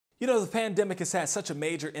You know, the pandemic has had such a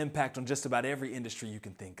major impact on just about every industry you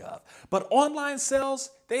can think of. But online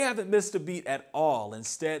sales, they haven't missed a beat at all.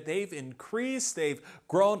 Instead, they've increased, they've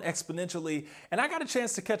grown exponentially. And I got a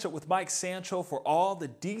chance to catch up with Mike Sancho for all the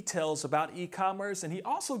details about e-commerce, and he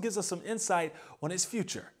also gives us some insight on its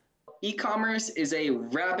future. E-commerce is a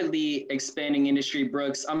rapidly expanding industry,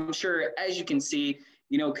 Brooks. I'm sure, as you can see,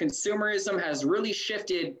 consumerism has really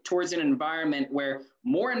shifted towards an environment where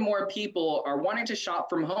more and more people are wanting to shop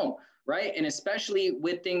from home, right? And especially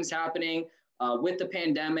with things happening with the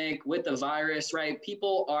pandemic, with the virus, right?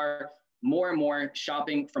 People are more and more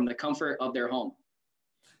shopping from the comfort of their home.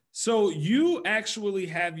 So you actually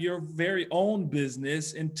have your very own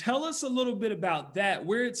business, and tell us a little bit about that,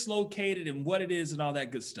 where it's located and what it is and all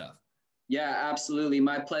that good stuff. Yeah, absolutely.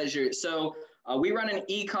 My pleasure. So we run an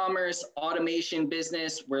e-commerce automation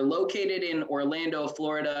business. We're located in Orlando,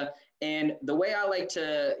 Florida. And the way I like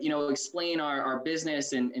to, explain our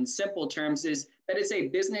business in simple terms is that it's a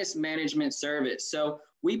business management service. So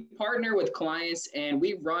we partner with clients and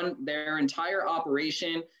we run their entire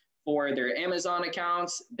operation for their Amazon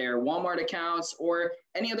accounts, their Walmart accounts, or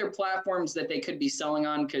any other platforms that they could be selling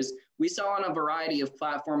on, because we sell on a variety of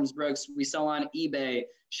platforms, Brooks. We sell on eBay,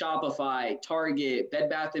 Shopify, Target, Bed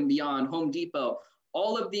Bath & Beyond, Home Depot.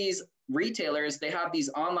 All of these retailers, they have these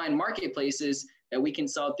online marketplaces that we can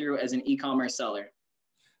sell through as an e-commerce seller.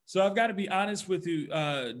 So I've got to be honest with you,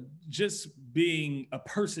 just being a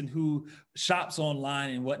person who shops online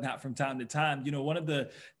and whatnot from time to time, one of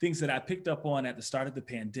the things that I picked up on at the start of the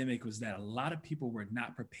pandemic was that a lot of people were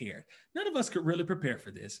not prepared. None of us could really prepare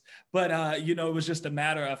for this, but it was just a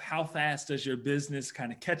matter of how fast does your business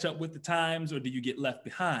kind of catch up with the times, or do you get left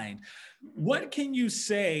behind? What can you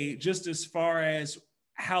say just as far as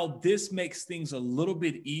how this makes things a little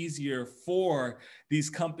bit easier for these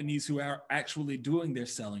companies who are actually doing their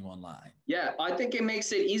selling online? Yeah, I think it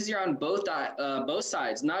makes it easier on both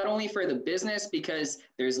sides, not only for the business because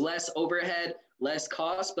there's less overhead, less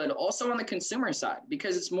cost, but also on the consumer side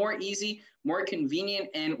because it's more easy, more convenient.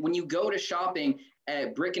 And when you go to shopping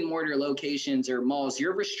at brick and mortar locations or malls,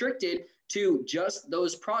 you're restricted to just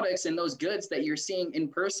those products and those goods that you're seeing in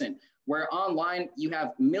person, where online you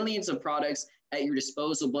have millions of products at your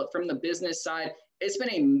disposal. But from the business side, it's been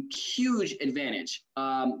a huge advantage,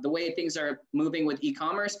 the way things are moving with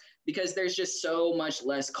e-commerce, because there's just so much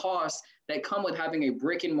less costs that come with having a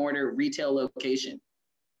brick and mortar retail location.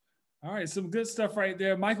 All right, some good stuff right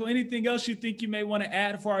there. Michael, anything else you think you may want to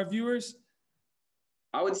add for our viewers?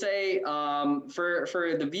 I would say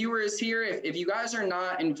for the viewers here, if you guys are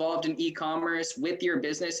not involved in e-commerce with your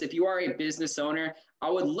business, if you are a business owner, I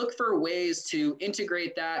would look for ways to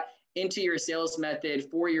integrate that into your sales method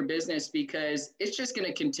for your business, because it's just going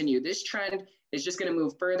to continue. This trend is just going to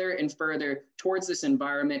move further and further towards this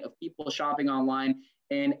environment of people shopping online,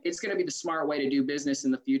 and it's going to be the smart way to do business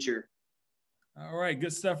in the future. All right,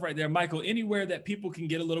 good stuff right there. Michael, anywhere that people can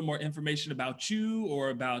get a little more information about you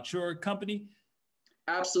or about your company?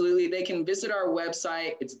 Absolutely. They can visit our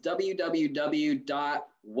website. It's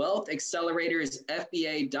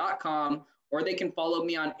www.wealthacceleratorsfba.com, or they can follow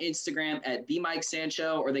me on Instagram at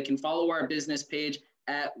 @TheMikeSancho, or they can follow our business page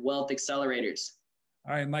at Wealth Accelerators.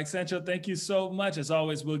 All right, Mike Sancho, thank you so much. As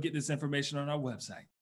always, we'll get this information on our website.